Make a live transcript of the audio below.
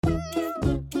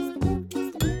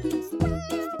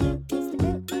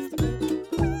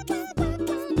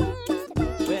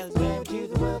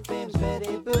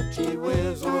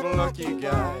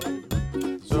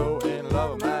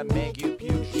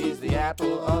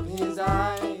of his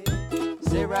eye.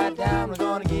 Sit right down, we're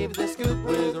gonna give you the scoop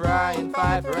with Ryan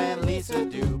Pfeiffer and Lisa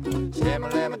Doop.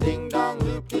 Shamma-lamma ding-dong,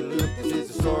 loop-de-loop. This is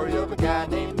the story of a guy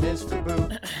named Mr.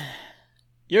 Boop.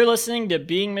 You're listening to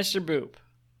Being Mr. Boop,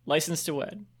 Licensed to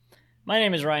Wed. My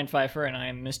name is Ryan Pfeiffer, and I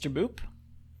am Mr. Boop.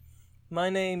 My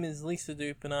name is Lisa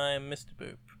Doop, and I am Mr.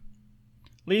 Boop.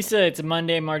 Lisa, it's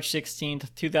Monday, March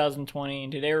 16th, 2020,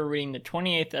 and today we're reading the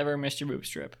 28th ever Mr. Boop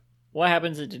strip. What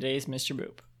happens in today's Mr.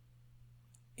 Boop?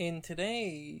 In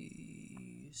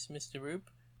today's Mr. Boop,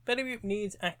 Betty Boop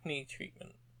needs acne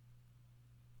treatment.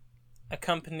 A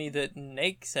company that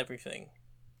nakes everything.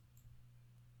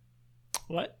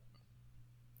 What?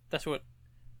 That's what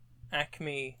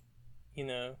Acme,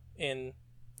 in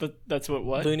That's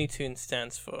what? Looney Tunes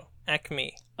stands for.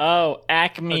 Acme. Oh,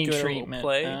 acne doing a little treatment.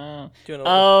 play. Oh, Doing a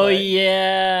little play.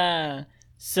 Yeah.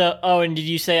 So, and did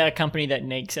you say a company that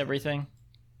nakes everything?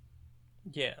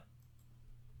 Yeah.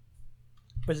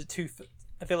 Was it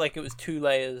I feel like it was 2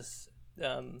 layers.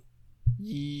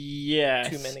 Yes.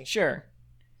 Too many. Sure.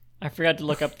 I forgot to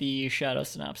look up the shadow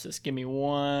synopsis. Give me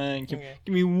one. Okay.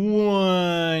 Give me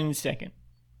 1 second.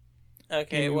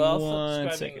 Okay, Give me well, one I'll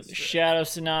stop second. describing The shadow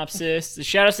synopsis. The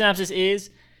shadow synopsis is: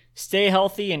 stay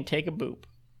healthy and take a boop.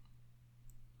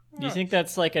 Do you think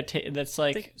that's like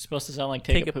supposed to sound like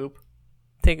take a poop?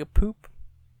 Take a poop?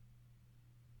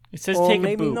 It says Or take a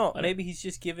maybe boop. not. Maybe he's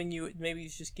just giving you a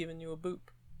boop.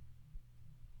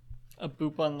 A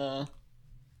boop on the...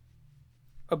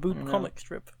 A boop comic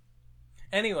strip.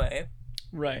 Anyway.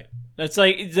 Right. It's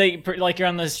like you're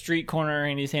on the street corner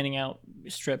and he's handing out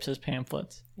strips as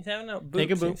pamphlets. He's having out boops.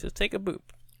 Take a boop. He says, take a boop.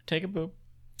 Take a boop.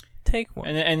 Take one.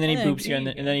 And then he Yeah, boops you on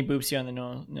there the you and then he boops you on the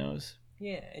nose.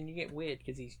 Yeah, and you get weird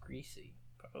because he's greasy,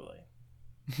 probably.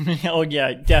 Oh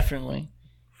yeah, definitely.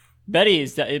 Betty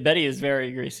is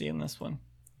very greasy in this one.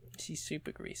 She's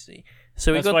super greasy.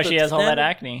 So that's why she has all that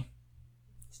acne.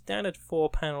 Standard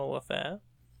 4-panel affair.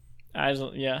 As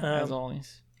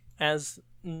always.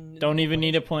 Don't even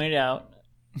need to point it out.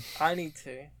 I need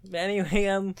to.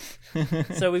 Anyway,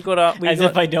 so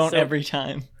if I don't every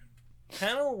time.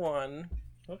 Panel one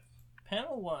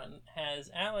has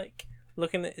Alec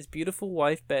looking at his beautiful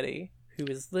wife Betty, who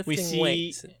is lifting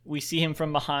weights. We see him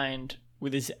from behind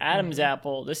with his Adam's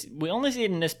apple. We only see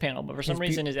it in this panel, but for some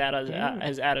reason his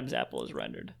Adam's apple is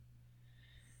rendered.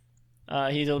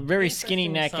 He's a very skinny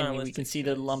neck, and we can see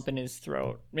the lump in his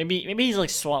throat. Maybe he's like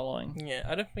swallowing. Yeah,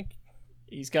 I don't think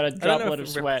he's got a droplet of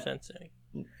sweat.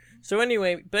 So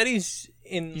anyway, Betty's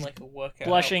in like a workout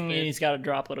blushing, outfit. and he's got a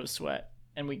droplet of sweat,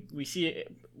 and we see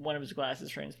one of his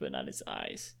glasses frames, but not his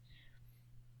eyes.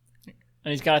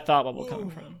 And he's got a thought bubble coming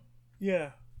from him.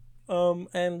 Yeah.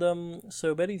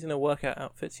 So Betty's in a workout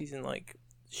outfit. She's in like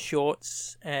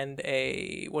shorts and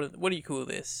a what do you call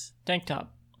this? Tank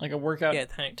top. Like a workout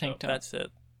tank top. That's it.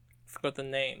 Forgot the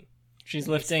name. She's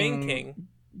lifting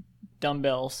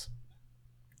dumbbells.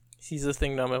 She's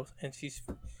lifting dumbbells, and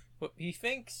he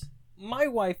thinks my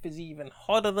wife is even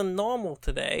hotter than normal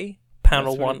today.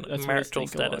 Panel one, marital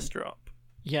status drop.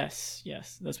 Yes,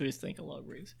 that's what his thinking log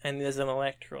reads. And there's an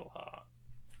electoral heart.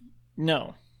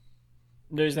 No,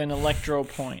 there's an electro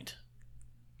point.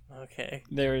 Okay.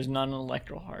 There is not an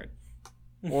electral heart,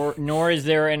 nor is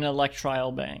there an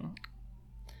electrile bang.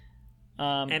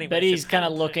 Anyway, Betty's kind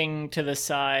of looking to the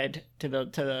side, to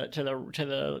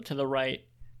the right.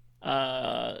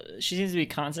 She seems to be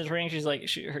concentrating. She's like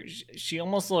she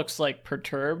almost looks like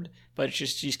perturbed, but it's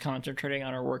just she's concentrating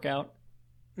on her workout.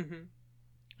 Mm-hmm.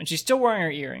 And she's still wearing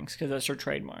her earrings because that's her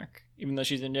trademark, even though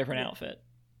she's in a different outfit.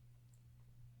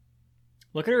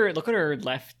 Look at her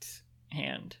left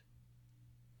hand.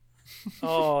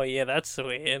 Oh yeah, that's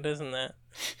weird, isn't it?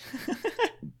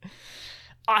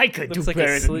 I could Looks do like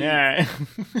better than that.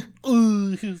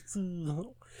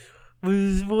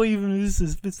 What even is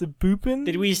this? Mr. Boopin?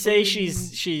 Did we say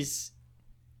she's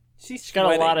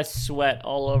got a lot of sweat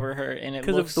all over her, and it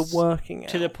looks of the working out.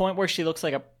 To the point where she looks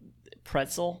like a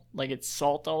pretzel, like it's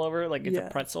salt all over, like it's a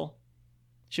pretzel.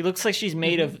 She looks like she's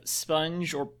made of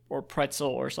sponge or pretzel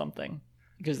or something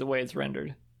because of the way it's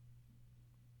rendered.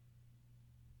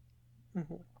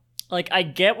 Mm-hmm. Like, I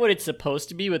get what it's supposed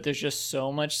to be, but there's just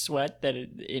so much sweat that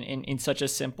in such a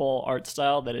simple art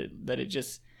style that it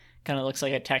just kind of looks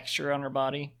like a texture on her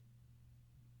body.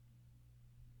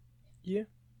 Yeah.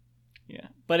 Yeah.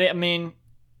 But I mean,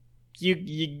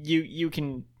 you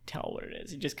can tell what it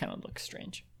is. It just kind of looks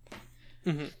strange.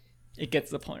 Mm-hmm. It gets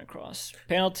the point across.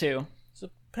 Panel 2. So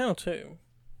panel 2.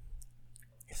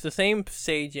 It's the same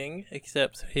staging,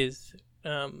 except his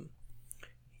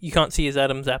you can't see his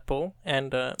Adam's apple, and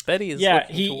Betty is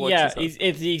looking towards his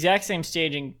it's the exact same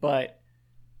staging, but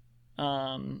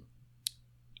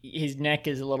his neck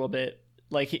is a little bit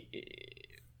like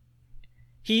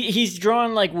he's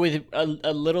drawn like with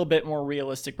a little bit more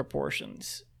realistic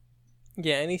proportions.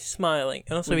 Yeah, and he's smiling,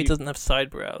 and also he doesn't have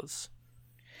sidebrows.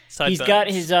 He's got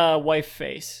his wife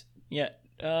face. Yeah.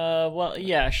 Well,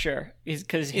 yeah, sure.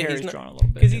 Because his hair is drawn a little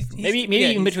bit. Maybe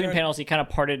even between panels, he kind of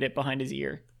parted it behind his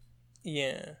ear.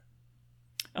 Yeah.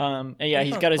 And yeah,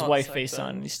 he's got his wife face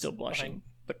on, and he's still blushing,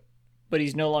 but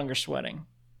he's no longer sweating.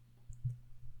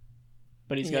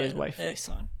 But he's got his wife face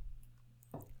on.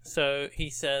 So he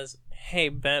says, "Hey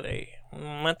Betty,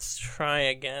 let's try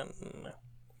again."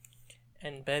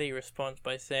 And Betty responds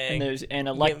by saying, "And there's an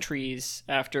Electries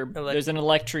after. There's an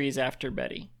Electries after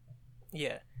Betty."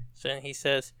 Yeah. So he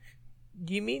says,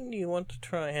 "Do you mean you want to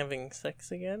try having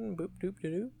sex again?" Boop doop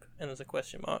doop. And there's a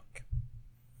question mark.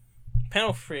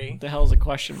 Panel 3. What the hell's a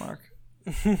question mark?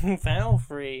 Panel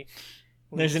 3.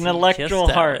 There's an electoral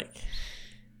heart.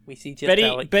 We see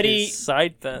just Betty's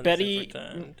sideburns have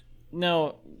returned.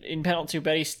 No, in panel 2,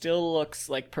 Betty still looks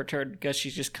like perturbed because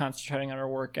she's just concentrating on her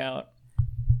workout.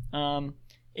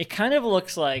 It kind of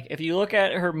looks like, if you look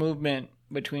at her movement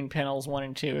between panels 1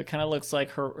 and 2, it kind of looks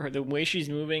like her the way she's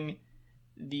moving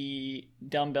the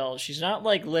dumbbells. She's not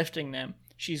like lifting them.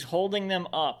 She's holding them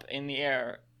up in the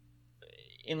air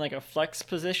in like a flex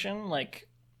position, like,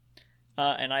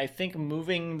 and I think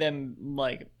moving them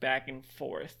like back and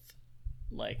forth,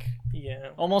 like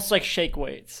almost like shake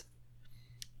weights.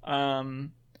 Oh,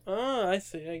 I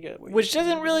see. I get what which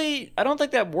doesn't really. I don't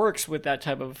think that works with that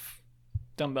type of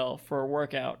dumbbell for a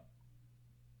workout.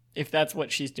 If that's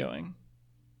what she's doing.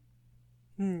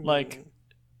 Like,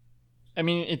 I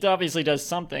mean, it obviously does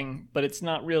something, but it's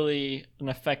not really an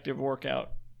effective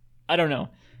workout. I don't know.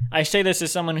 I say this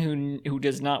as someone who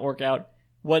does not work out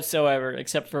whatsoever,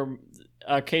 except for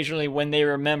occasionally when they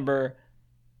remember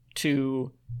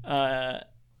to,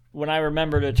 when I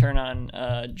remember to turn on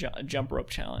Jump Rope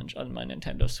Challenge on my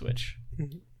Nintendo Switch.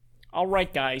 All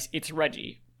right, guys, it's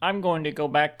Reggie. I'm going to go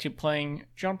back to playing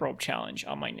Jump Rope Challenge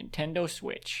on my Nintendo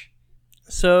Switch.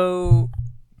 So,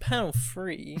 panel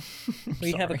 3,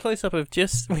 we have a close up of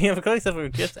just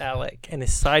Alec, and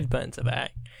his sideburns are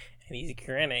back, and he's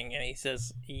grinning, and he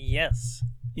says, "Yes."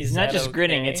 He's not just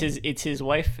grinning; it's his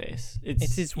wife face.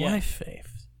 It's his wife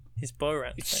face. His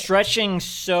Borat. It's stretching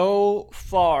so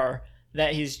far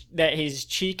that his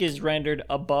cheek is rendered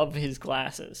above his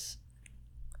glasses.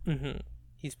 Mm-hmm.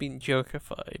 He's been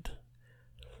Joker-fied.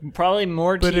 Probably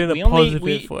more teeth. But in a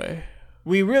positive way.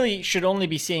 We really should only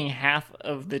be seeing half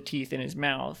of the teeth in his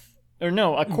mouth. Or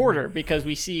no, a quarter, because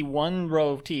we see one row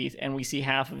of teeth and we see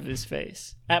half of his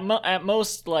face. At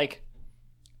most,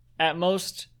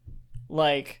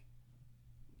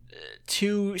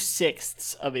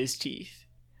 2/6 of his teeth.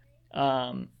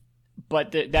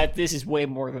 But this is way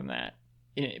more than that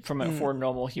for a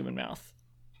normal human mouth.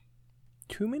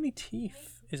 Too many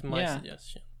teeth is my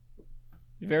suggestion.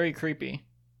 Very creepy.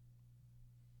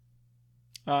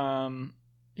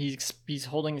 He's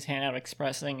holding his hand out,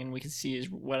 expressing, and we can see his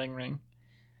wedding ring.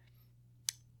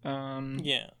 He's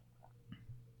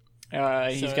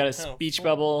got a speech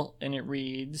bubble, and it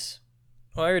reads.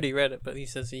 Oh, I already read it, but he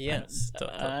says yes.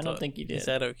 I don't think he did. Is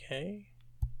that okay?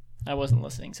 I wasn't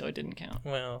listening, so it didn't count.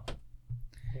 Well,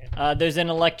 there's an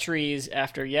Electries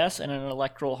after yes, and an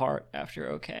electoral heart after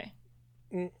okay.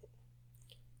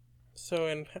 So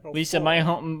in panel Lisa,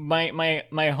 4,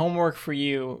 my homework for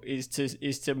you is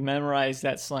to memorize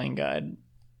that slang guide.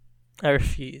 I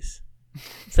refuse.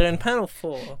 So in panel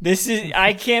 4,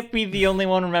 I can't be the only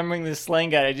one remembering the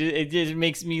slang guide. It just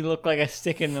makes me look like a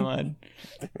stick in the mud.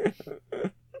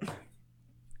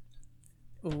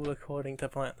 All according to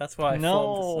plan. That's why I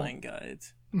formed the slang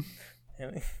guides.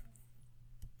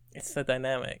 It's the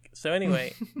dynamic. So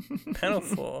anyway, panel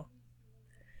 4.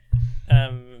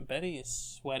 Betty is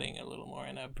sweating a little more,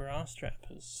 and her bra strap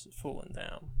has fallen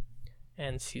down.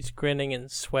 And she's grinning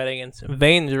and sweating, and some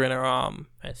veins are in her arm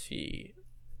as she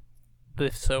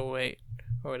lifts her weight,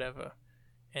 or whatever.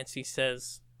 And she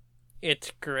says,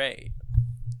 "It's great."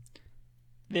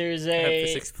 There's I have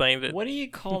this explained it. What do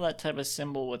you call that type of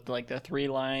symbol with like the 3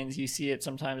 lines? You see it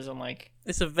sometimes on like...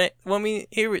 It's a vein. Well, I mean,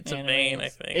 here it's a vein, I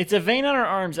think. It's a vein on her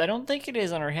arms. I don't think it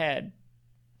is on her head.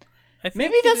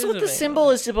 Maybe that's what the symbol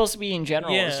is supposed to be in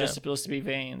general. Yeah. It's just supposed to be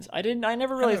veins. I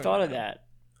never really thought of that.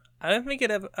 I don't think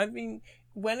it ever. I mean,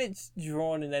 when it's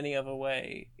drawn in any other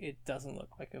way, it doesn't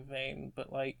look like a vein.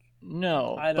 But like,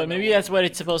 no. But maybe that's what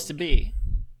it's supposed to be.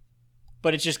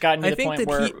 But it's just gotten to the point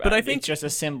where it's just a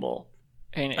symbol,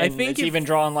 and I think it's even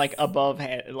drawn like above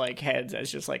heads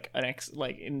as just like an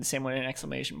like in the same way an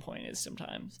exclamation point is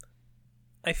sometimes.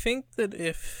 I think that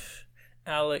if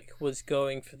Alec was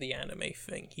going for the anime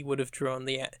thing, he would have drawn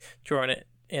it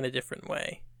in a different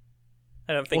way.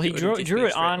 I don't think. Well, he drew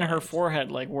it on her forehead,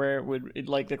 like where it would,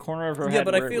 like the corner of her head. Yeah,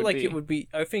 but I feel like it would be.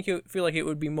 I feel like it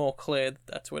would be more clear that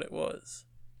that's what it was.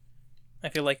 I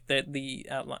feel like the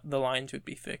lines would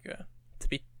be thicker to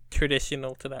be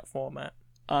traditional to that format.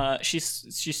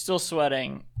 She's still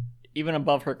sweating, even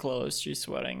above her clothes. She's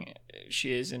sweating.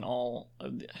 She is in all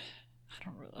of the. I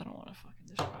don't want to fucking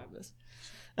describe this.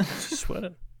 She's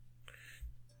sweating.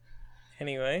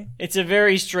 Anyway, it's a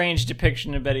very strange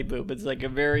depiction of Betty Boop. It's like a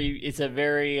very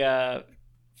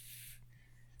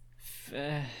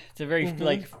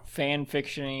like fan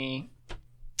fiction-y.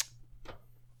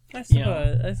 I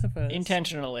suppose.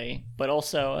 Intentionally, but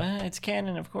also it's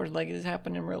canon, of course. Like it's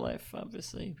happened in real life,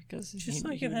 obviously, because just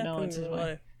like it happened in real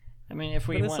life. I mean, if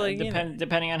we want,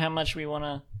 depending on how much we want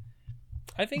to.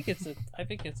 I think it's a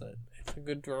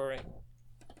good drawing.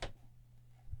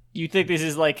 You think this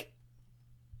is like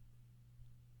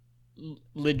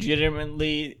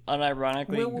legitimately,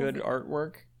 unironically good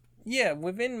artwork? Yeah,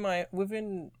 within my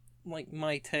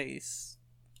taste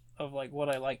of like what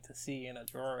I like to see in a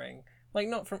drawing. Like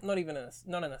not in a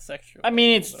sexual. I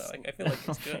mean, it's. But, like, I feel like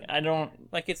it's good. I don't.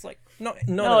 Like it's like not.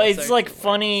 No, it's like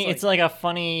funny. It's like a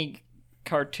funny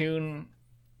cartoon.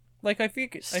 Like I feel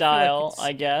style,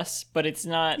 I guess, but it's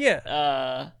not.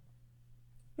 Yeah.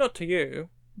 Not to you.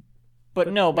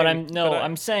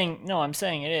 I'm saying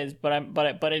it is,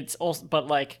 but it's also, but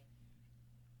like,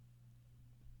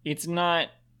 it's not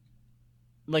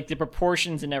like the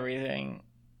proportions and everything.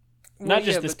 Not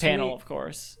just this panel, of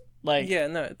course. Like, yeah,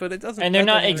 no, but it doesn't. And they're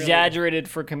not exaggerated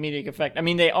for comedic effect. I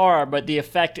mean, they are, but the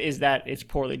effect is that it's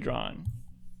poorly drawn.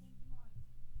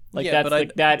 Like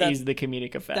that is the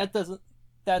comedic effect. But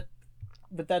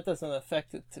that doesn't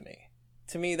affect it to me.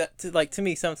 To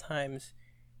me, sometimes,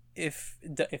 if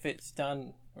it's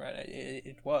done right,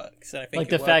 it works. And I think like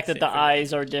the fact that the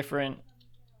eyes are different,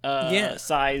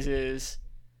 sizes.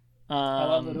 I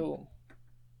love it all.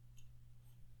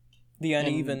 The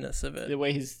unevenness of it. The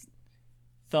way his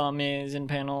thumb is in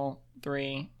panel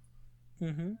 3.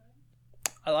 Mm-hmm.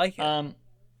 I like it. I'm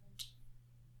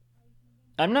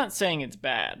not saying it's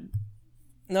bad.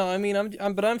 No, I mean,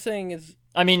 I'm saying is.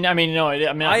 I'm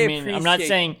not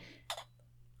saying.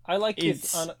 I like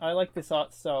this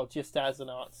art style just as an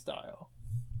art style,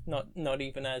 not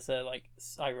even as a like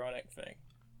ironic thing,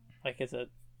 like as a,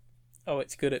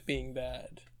 it's good at being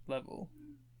bad level.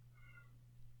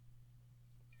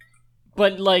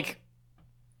 But like,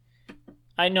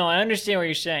 I know, I understand what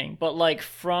you're saying, but like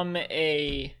from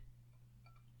an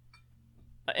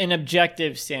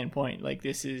objective standpoint, like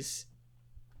this is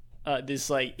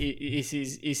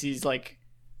like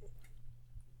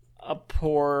a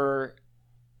poor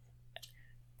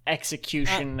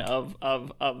execution of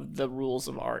the rules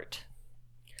of art.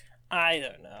 I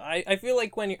don't know. I feel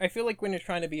like when you're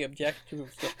trying to be objective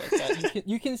with stuff like that,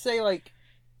 you can say like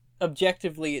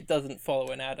objectively it doesn't follow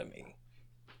anatomy.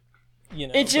 You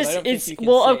know, I guess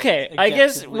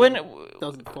when it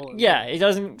doesn't follow. Yeah, it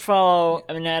doesn't follow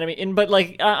anatomy, but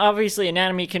like obviously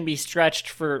anatomy can be stretched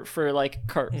for for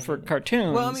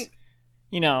cartoons. Well, I mean,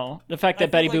 you know, the fact that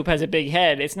Betty Boop has a big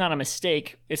head, it's not a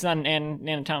mistake. It's not an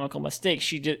anatomical mistake.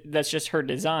 That's just her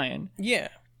design. Yeah.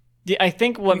 I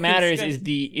think what matters is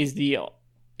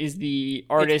the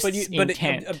artist's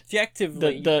intent.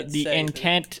 Objectively, the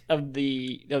intent of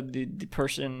the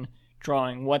person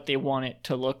drawing, what they want it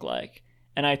to look like.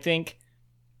 And I think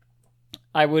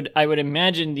I would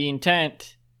imagine the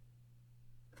intent.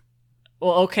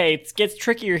 Well, okay, it gets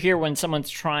trickier here when someone's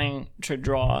trying to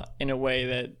draw in a way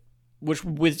that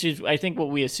which is I think what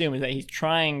we assume is that he's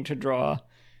trying to draw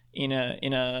in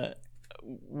a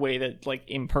way that like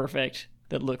imperfect,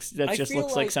 that looks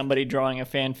like somebody drawing a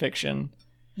fan fiction.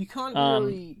 You can't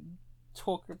really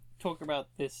talk about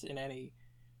this in any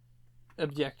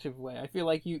objective way. I feel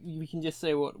like you can just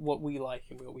say what we like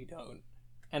and what we don't.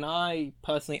 And I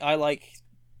personally like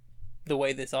the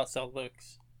way this art style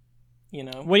looks. You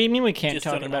know. What do you mean we can't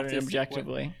talk about it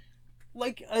objectively? Way.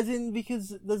 Like, as in,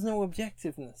 because there's no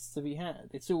objectiveness to be had.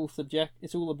 It's all subject.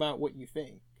 It's all about what you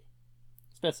think,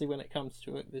 especially when it comes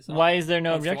to it. Why is there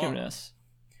no objectiveness?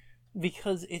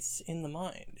 Because it's in the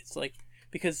mind. It's like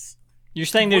because you're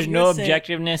saying there's no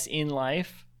objectiveness in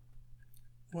life.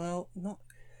 Well, not.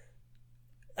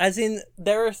 As in,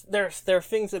 there are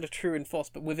things that are true and false,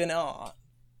 but within art,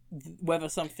 whether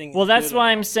something. Well, that's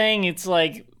why I'm saying it's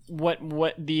like what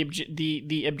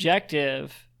the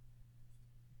objective.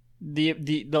 The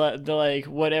like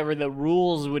whatever the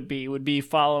rules would be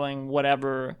following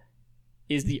whatever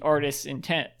is the artist's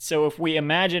intent. So if we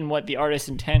imagine what the artist's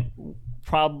intent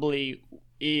probably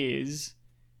is,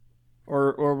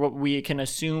 or what we can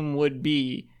assume would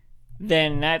be,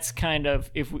 then that's kind of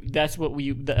that's what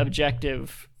the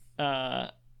objective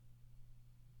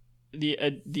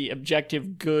the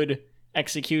objective good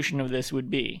execution of this would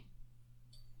be.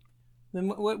 Then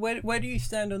where do you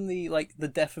stand on the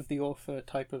death of the author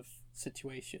type of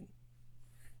situation?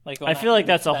 I feel like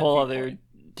that's a whole other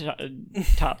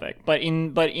topic, but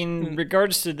in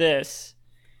regards to this,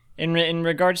 in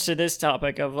regards to this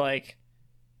topic of like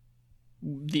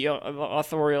the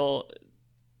authorial,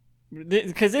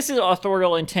 because this is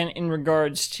authorial intent in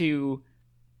regards to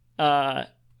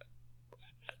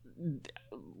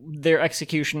their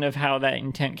execution of how that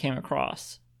intent came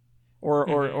across,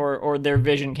 or their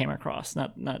vision came across,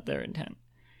 not their intent.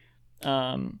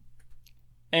 And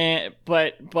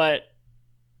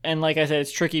like I said,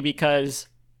 it's tricky because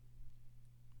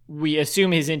we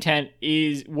assume his intent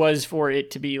was for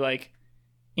it to be like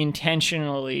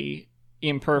intentionally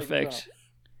imperfect.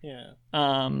 Yeah.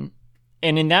 And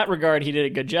in that regard, he did a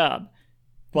good job.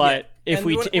 But if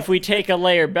we take a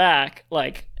layer back,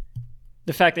 like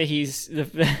the fact that this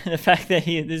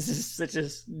is such a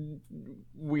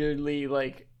weirdly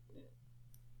like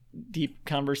deep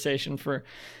conversation for,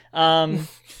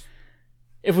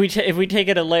 if we take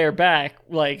it a layer back,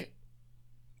 like,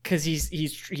 because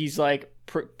he's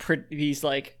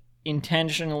like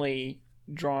intentionally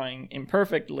drawing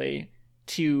imperfectly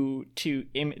to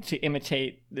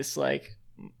imitate this like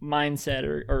mindset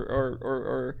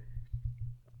or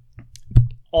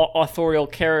authorial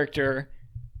character.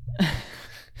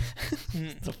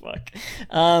 What the fuck?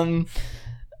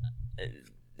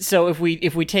 So if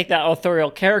we take that authorial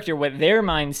character, what their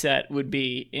mindset would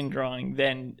be in drawing,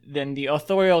 then the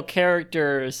authorial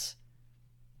character's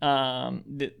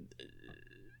the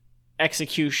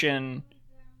execution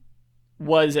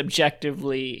was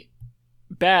objectively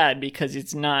bad because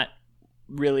it's not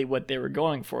really what they were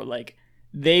going for. Like,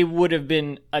 they would have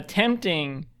been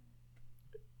attempting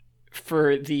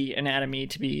for the anatomy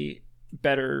to be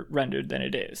better rendered than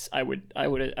it is. I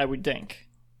would think,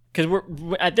 because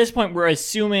we're at this point we're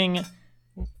assuming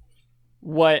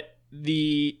what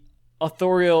the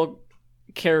authorial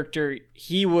character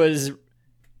he was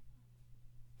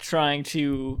trying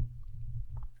to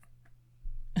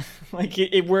like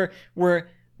we're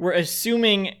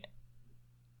assuming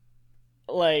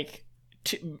like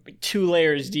two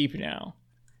layers deep now,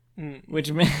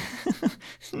 which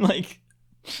like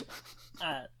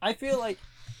I feel like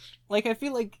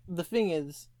the thing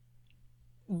is,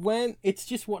 when it's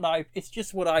just what I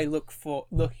look for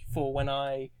when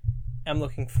I am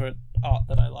looking for art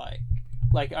that I like.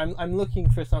 Like I'm looking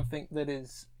for something that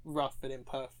is rough and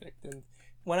imperfect, and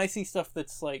when I see stuff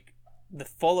that's like that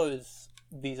follows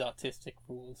these artistic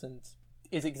rules and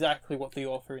is exactly what the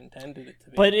author intended it to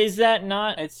be. But is that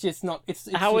not? It's just not. It's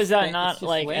how is that not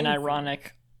like an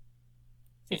ironic?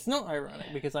 It's not ironic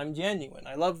because I'm genuine.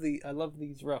 I love these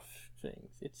rough things.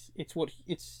 It's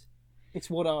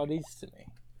what art is to me.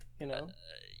 You know,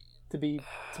 to be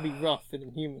rough and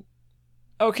inhuman.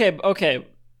 Okay.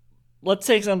 Let's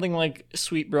take something like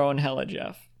Sweet Bro and Hella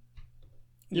Jeff.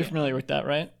 You're familiar with that,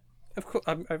 right? Of course,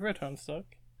 I've read Homestuck.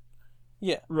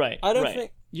 Yeah. Right. I don't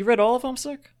think you read all of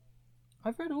Homestuck.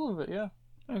 I've read all of it. Yeah.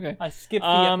 Okay. I skipped the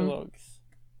epilogues,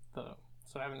 though,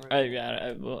 so I haven't read.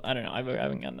 I don't know. I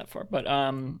haven't gotten that far, but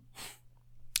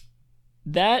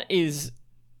that is,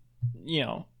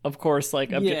 of course,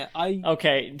 like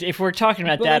okay. If we're talking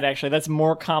about that, actually, that's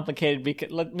more complicated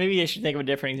because maybe I should think of a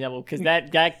different example because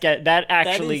that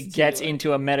actually gets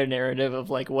into a meta narrative of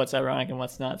like what's ironic and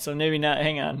what's not. So maybe not.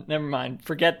 Hang on, never mind.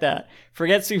 Forget that.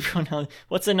 Forget Super.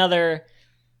 What's another?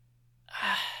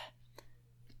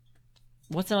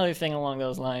 What's another thing along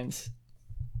those lines?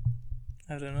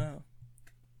 I don't know.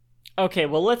 Okay,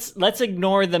 well let's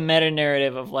ignore the meta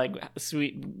narrative of like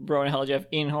Sweet Bro and Hella Jeff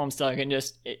in Homestuck and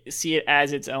just see it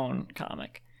as its own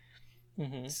comic.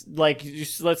 Mm-hmm. Like,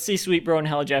 let's see Sweet Bro and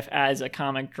Hella Jeff as a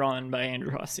comic drawn by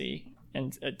Andrew Hussie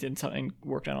and did something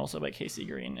worked on also by Casey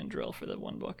Green and Drill for the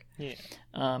one book. Yeah.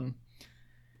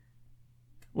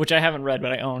 Which I haven't read,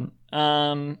 but I own.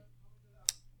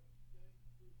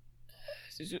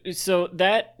 So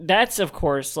that's of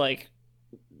course like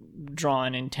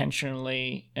drawn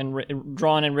intentionally and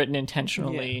written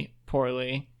intentionally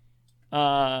poorly,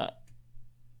 not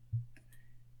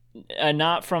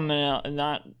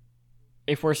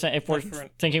if we're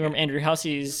thinking from Andrew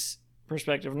Hussie's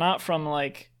perspective, not from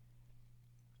like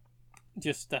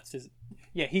just that's his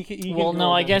he well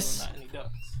no I guess and he does.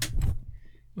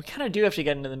 We kind of do have to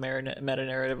get into the meta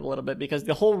narrative a little bit because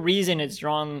the whole reason it's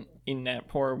drawn in that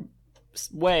poor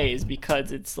way is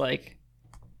because it's like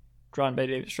drawn by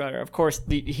David Strider. Of course,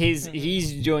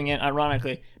 he's doing it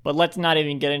ironically, but let's not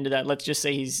even get into that. Let's just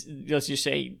say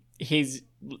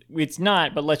it's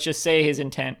not, but let's just say his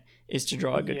intent is to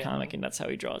draw a good comic, and that's how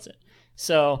he draws it.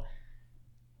 So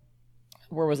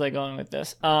where was I going with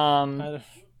this?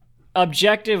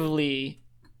 Objectively,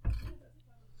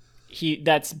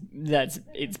 it's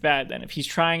bad then. If he's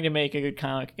trying to make a good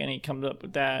comic and he comes up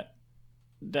with that,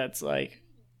 that's like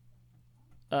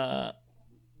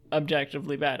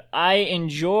objectively bad. I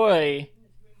enjoy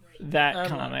that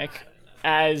comic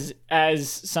as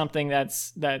something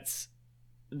that's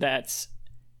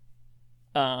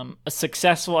a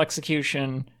successful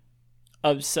execution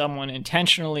of someone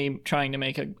intentionally trying to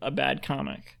make a bad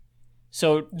comic.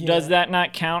 So does that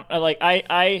not count? Like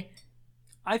I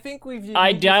think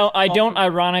I don't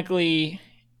ironically.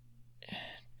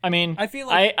 I mean, I feel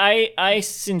like I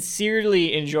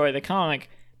sincerely enjoy the comic,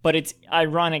 but it's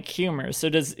ironic humor. So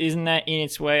isn't that in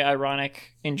its way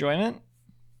ironic enjoyment?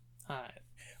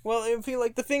 Well, I feel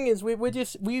like the thing is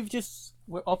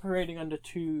we're operating under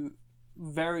two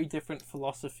very different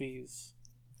philosophies,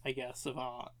 I guess, of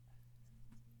art.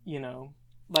 You know,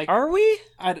 like, are we?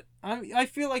 I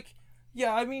feel like,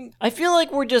 yeah. I mean, I feel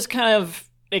like we're just kind of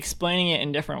explaining it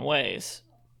in different ways.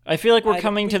 I feel like we're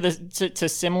coming to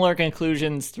similar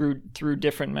conclusions through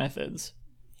different methods.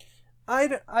 I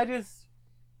don't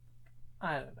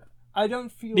know. I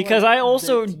don't feel because like I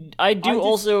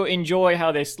also enjoy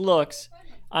how this looks.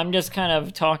 I'm just kind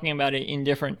of talking about it in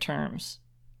different terms.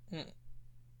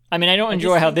 I mean, I don't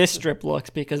enjoy how this strip looks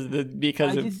because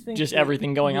of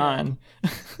everything going on.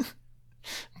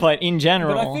 But in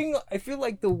general, I feel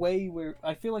like the way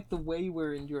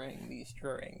we're enjoying these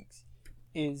drawings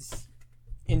is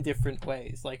in different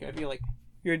ways. Like, I feel like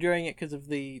you're enjoying it because of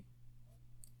the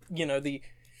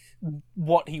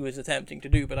what he was attempting to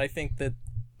do. But I think that,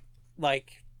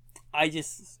 like, I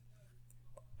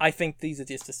think these are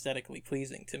just aesthetically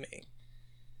pleasing to me.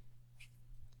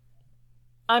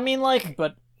 I mean, like,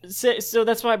 but. So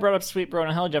that's why I brought up Sweet Bro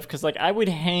and Hella Jeff, because like I would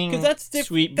hang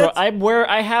Sweet Bro.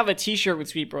 I have a T-shirt with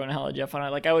Sweet Bro and Hella Jeff on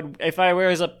it. Like I would, if I wear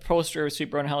as a poster with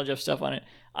Sweet Bro and Hella Jeff stuff on it,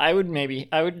 I would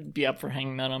be up for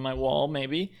hanging that on my wall,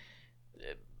 maybe.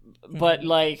 But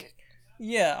like,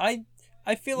 yeah,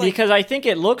 I feel like because I think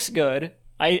it looks good.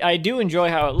 I do enjoy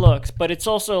how it looks, but it's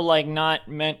also like not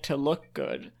meant to look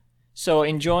good. So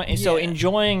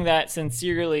enjoying that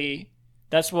sincerely.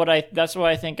 That's what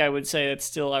I think I would say that's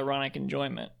still ironic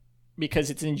enjoyment, because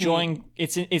it's enjoying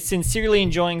it's sincerely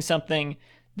enjoying something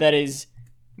that is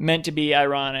meant to be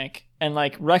ironic and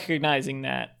like recognizing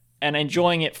that and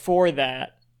enjoying it for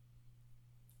that.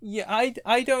 Yeah,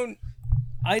 I don't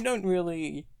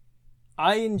really.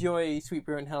 I enjoy Sweet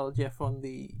Bro and Hella Jeff on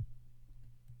the,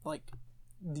 like,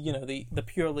 the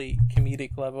purely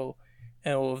comedic level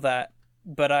and all of that,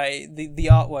 but the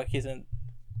artwork isn't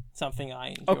something I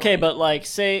enjoy. Okay, but like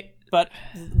but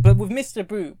with Mr.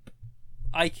 Boop,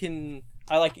 I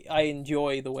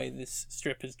enjoy the way this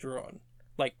strip is drawn,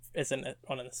 like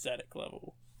on an aesthetic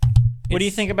level. What do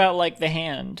you think about like the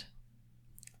hand?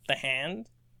 The hand?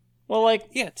 Well, like,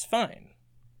 yeah, it's fine.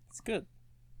 It's good.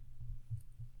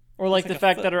 Or like the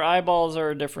fact that her eyeballs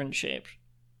are a different shape.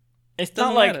 It's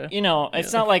not like matter.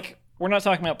 It's not like we're not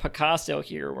talking about Picasso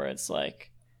here, where it's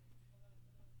like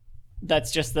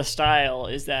that's just the style.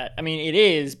 Is that? I mean, it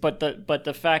is, but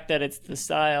the fact that it's the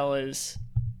style is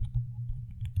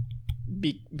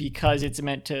because it's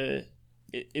meant to.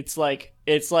 It's like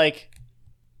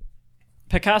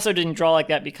Picasso didn't draw like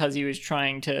that because he was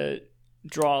trying to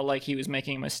draw like he was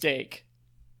making a mistake,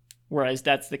 whereas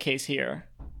that's the case here.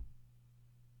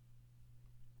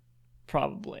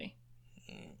 Probably.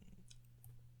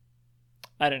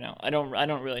 I don't know. I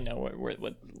don't really know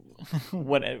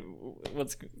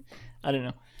what's. I don't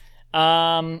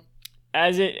know.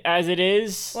 As it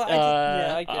is. Well,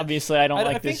 I obviously, I don't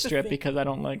like this strip because I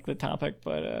don't like the topic,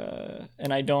 but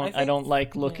and I don't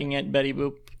like looking at Betty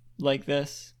Boop like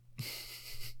this.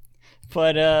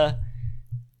 But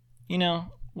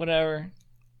whatever.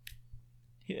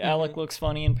 Alec looks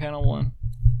funny in panel 1.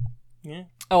 Yeah.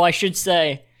 Oh, I should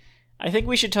say, I think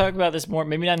we should talk about this more.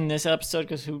 Maybe not in this episode,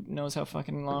 because who knows how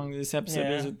fucking long this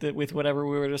episode is with whatever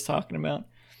we were just talking about.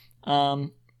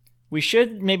 We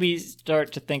should maybe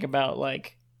start to think about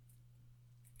like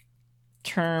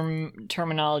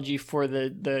terminology for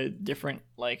the different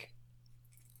like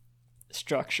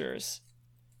structures.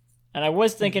 And I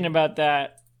was thinking about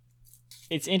that.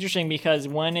 It's interesting because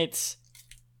when it's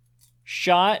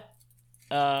shot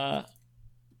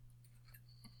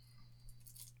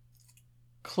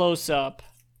close up,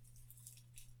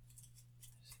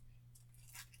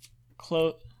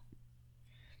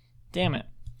 damn it.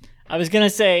 I was gonna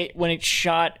say when it's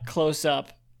shot close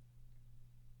up,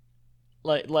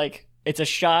 like it's a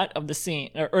shot of the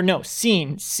scene, or no,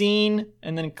 scene,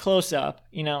 and then close up,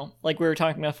 you know, like we were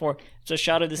talking about before. It's a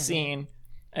shot of the scene,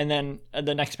 and then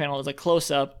the next panel is a close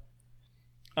up.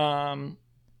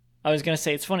 I was going to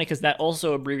say it's funny because that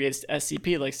also abbreviates to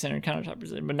SCP, like Standard Countertop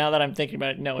Precision, but now that I'm thinking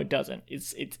about it, no, it doesn't.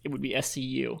 It would be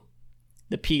SCU.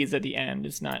 The P is at the end,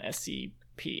 it's not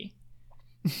SCP.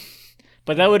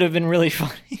 But that would have been really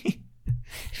funny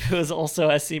if it was also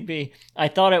SCP. I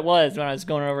thought it was when I was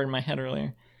going over it in my head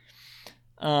earlier.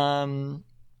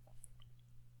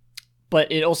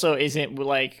 But it also isn't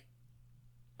like.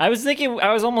 I was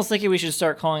almost thinking we should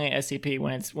start calling it SCP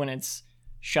when it's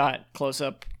shot close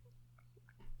up.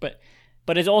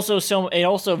 But it's also it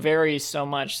also varies so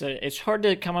much that it's hard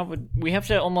to come up with. We have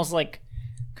to almost like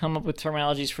come up with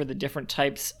terminologies for the different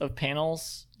types of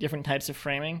panels, different types of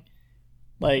framing.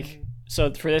 Like,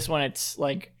 so for this one, it's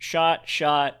like shot,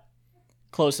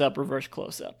 close up, reverse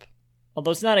close up.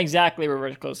 Although it's not exactly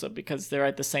reverse close up because they're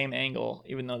at the same angle,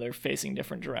 even though they're facing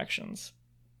different directions.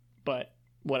 But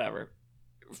whatever.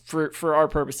 For our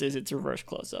purposes, it's reverse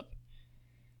close up.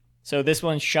 So this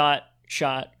one's shot,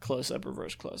 close up,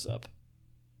 reverse close up.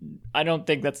 I don't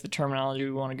think that's the terminology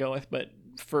we want to go with, but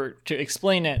to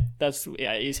explain it,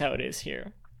 is how it is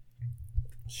here.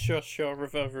 Sure,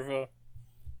 reverse.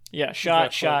 Yeah,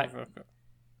 shot,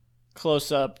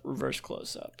 close up, reverse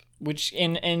close up. Which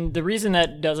and the reason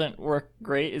that doesn't work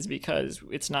great is because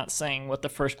it's not saying what the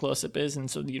first close up is,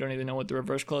 and so you don't even know what the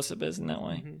reverse close up is in that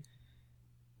way.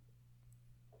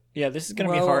 Yeah, this is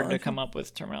gonna be hard to come up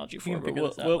with terminology for, but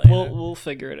we'll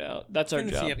figure it out. That's our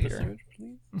job here.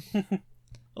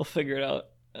 We'll figure it out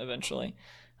eventually.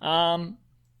 All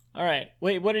right.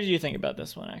 Wait, what did you think about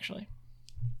this one actually?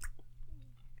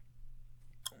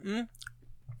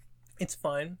 It's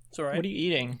fine. It's alright. What are you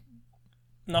eating?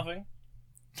 Nothing.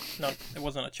 No, it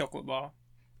wasn't a chocolate bar.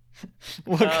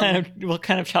 What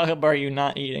kind of chocolate bar are you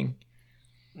not eating?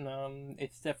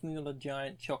 It's definitely not a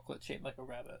giant chocolate shaped like a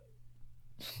rabbit.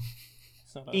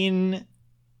 In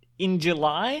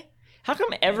July? How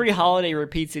come every holiday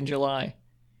repeats in July?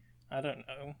 I don't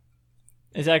know.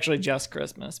 It's actually just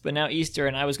Christmas, but now Easter,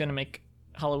 and I was going to make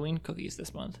Halloween cookies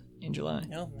this month in July.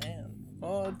 Oh man.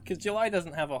 Well, because July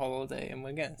doesn't have a holiday, and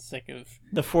we're getting sick of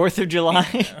the 4th of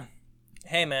July.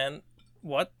 Hey man,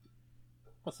 what?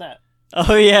 What's that?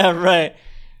 Oh yeah, right.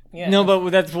 Yeah. No, but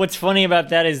that's what's funny about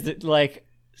that is that like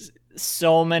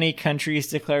so many countries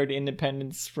declared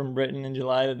independence from Britain in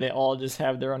July that they all just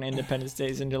have their own Independence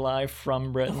Days in July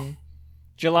from Britain.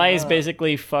 July is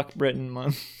basically fuck Britain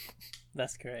month.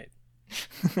 That's great.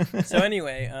 So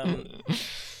anyway,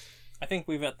 I think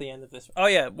we're at the end of this. Oh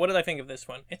yeah, what did I think of this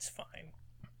one? It's fine.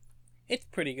 It's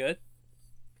pretty good.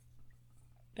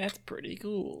 That's pretty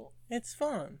cool. It's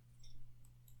fun.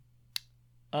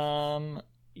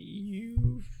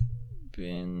 You've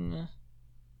been...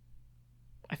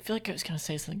 I feel like I was going to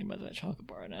say something about that chocolate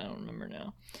bar, and I don't remember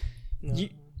now. No.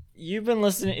 You've been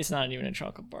listening... It's not even a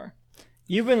chocolate bar.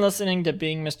 You've been listening to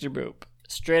Being Mr. Boop,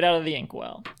 straight out of the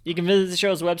inkwell. You can visit the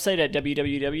show's website at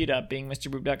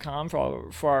www.beingmrboop.com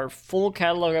for our full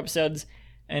catalog episodes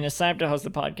and to sign up to host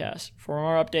the podcast. For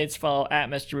more updates, follow at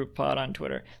Mr. Boop Pod on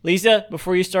Twitter. Lisa,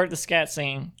 before you start the scat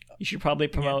singing, you should probably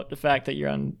promote the fact that you're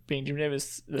on Being Jim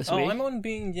Davis this week. Oh, I'm on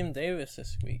Being Jim Davis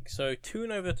this week, so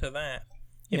tune over to that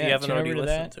if you haven't already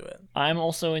listened to it. I'm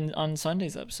also on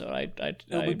Sunday's episode.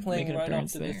 We'll be playing right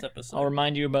after this episode. I'll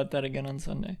remind you about that again on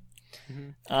Sunday.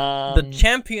 Mm-hmm. The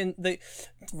champion,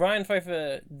 Ryan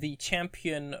Pfeiffer, the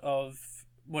champion of,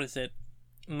 what is it?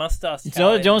 Mustache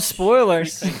challenge. Don't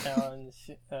spoilers.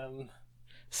 Challenge.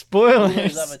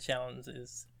 Spoilers. Other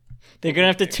challenges. They're gonna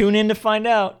have to tune in to find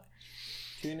out.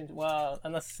 Well,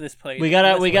 unless this plays. We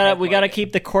gotta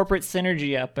keep the corporate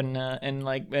synergy up and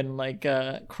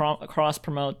cross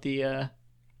promote the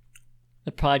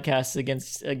podcasts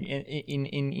against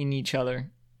in each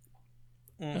other.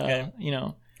 Okay.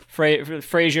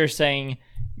 Frasier saying,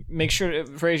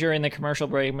 Frasier in the commercial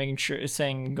break, make sure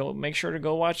to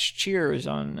go watch Cheers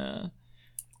on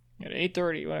at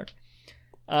 8:30,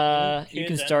 whatever. You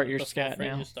can start your scat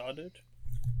now. Started.